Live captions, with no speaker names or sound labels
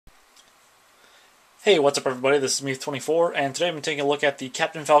Hey, what's up everybody, this is Meath24, and today I'm taking a look at the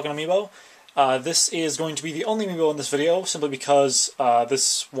Captain Falcon Amiibo. This is going to be the only Amiibo in this video, simply because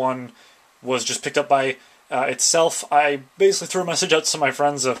this one was just picked up by itself. I basically threw a message out to some of my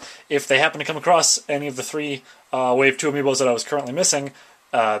friends of if they happen to come across any of the three Wave 2 Amiibos that I was currently missing,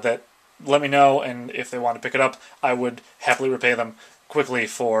 that let me know, and if they want to pick it up, I would happily repay them quickly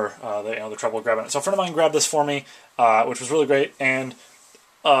for the trouble of grabbing it. So a friend of mine grabbed this for me, which was really great, and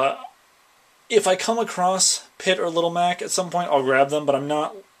if I come across Pit or Little Mac at some point, I'll grab them, but I'm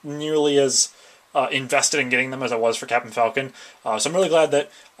not nearly as invested in getting them as I was for Captain Falcon. So I'm really glad that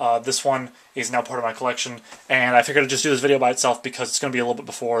this one is now part of my collection, and I figured I'd just do this video by itself because it's going to be a little bit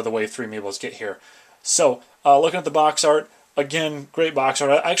before the Wave 3 Amiibos get here. So, looking at the box art, again, great box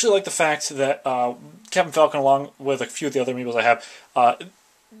art. I actually like the fact that Captain Falcon, along with a few of the other Amiibos I have,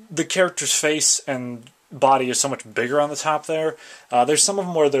 the character's face and body is so much bigger on the top there. There's some of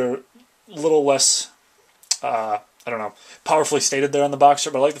them where they're a little less, I don't know, powerfully stated there on the box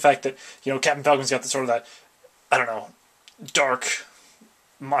art, but I like the fact that, Captain Falcon's got this sort of that, I don't know, dark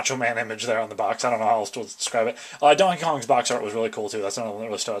Macho Man image there on the box. I don't know how else to describe it. Donkey Kong's box art was really cool too. That's another one that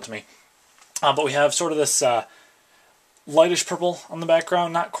really stood out to me. But we have sort of this lightish purple on the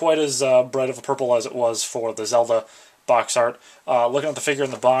background, not quite as bright of a purple as it was for the Zelda box art. Looking at the figure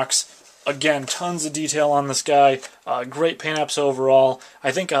in the box, again, tons of detail on this guy. Great paint apps overall.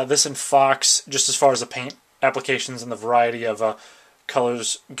 I think this and Fox, just as far as the paint applications and the variety of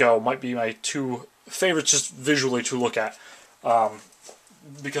colors go, might be my two favorites just visually to look at,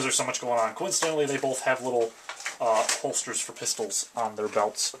 because there's so much going on. Coincidentally, they both have little holsters for pistols on their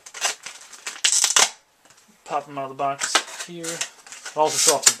belts. Pop them out of the box here. I'll also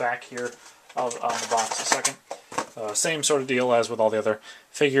show off the back here on the box a second. Same sort of deal as with all the other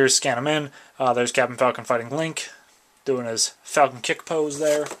figures. Scan them in. There's Captain Falcon fighting Link, doing his Falcon kick pose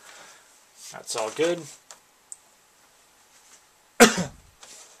there. That's all good.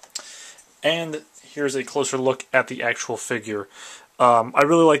 And here's a closer look at the actual figure. I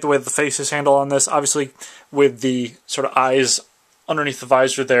really like the way the face is handled on this. Obviously, with the sort of eyes underneath the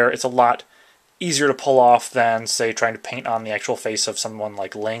visor there, it's a lot easier to pull off than, say, trying to paint on the actual face of someone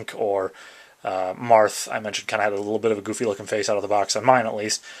like Link or Marth. I mentioned kind of had a little bit of a goofy looking face out of the box, on mine at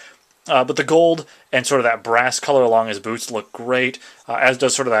least. But the gold and sort of that brass color along his boots look great, as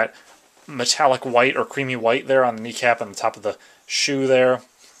does sort of that metallic white or creamy white there on the kneecap and the top of the shoe there.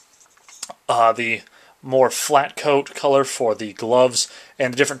 The more flat coat color for the gloves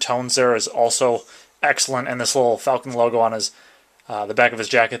and the different tones there is also excellent, and this little Falcon logo on his the back of his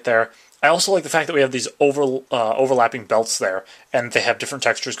jacket there. I also like the fact that we have these overlapping belts there, and they have different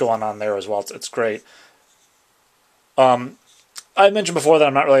textures going on there as well. It's great. I mentioned before that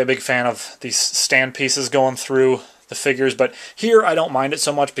I'm not really a big fan of these stand pieces going through the figures, but here I don't mind it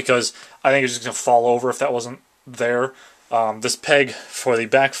so much because I think it's just going to fall over if that wasn't there. This peg for the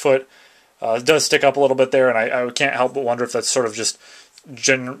back foot does stick up a little bit there, and I can't help but wonder if that's sort of just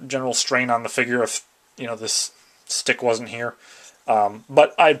general strain on the figure if this stick wasn't here.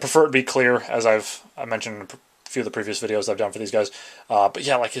 But I'd prefer it to be clear, as I mentioned in a few of the previous videos I've done for these guys. But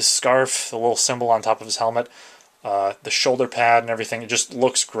yeah, like his scarf, the little symbol on top of his helmet, the shoulder pad and everything, it just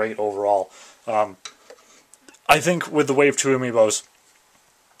looks great overall. I think with the Wave 2 Amiibos,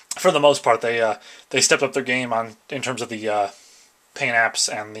 for the most part, they stepped up their game in terms of the paint apps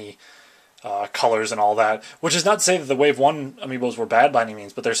and the colors and all that, which is not to say that the Wave 1 Amiibos were bad by any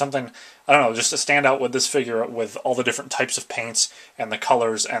means, but there's something, I don't know, just to stand out with this figure with all the different types of paints and the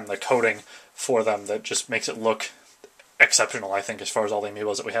colors and the coating for them that just makes it look exceptional, I think, as far as all the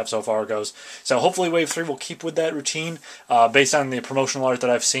Amiibos that we have so far goes. So hopefully Wave 3 will keep with that routine. Based on the promotional art that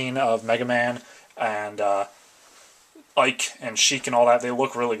I've seen of Mega Man and Ike and Sheik and all that, they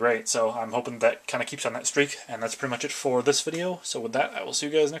look really great. So I'm hoping that kind of keeps on that streak, and that's pretty much it for this video. So with that, I will see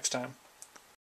you guys next time.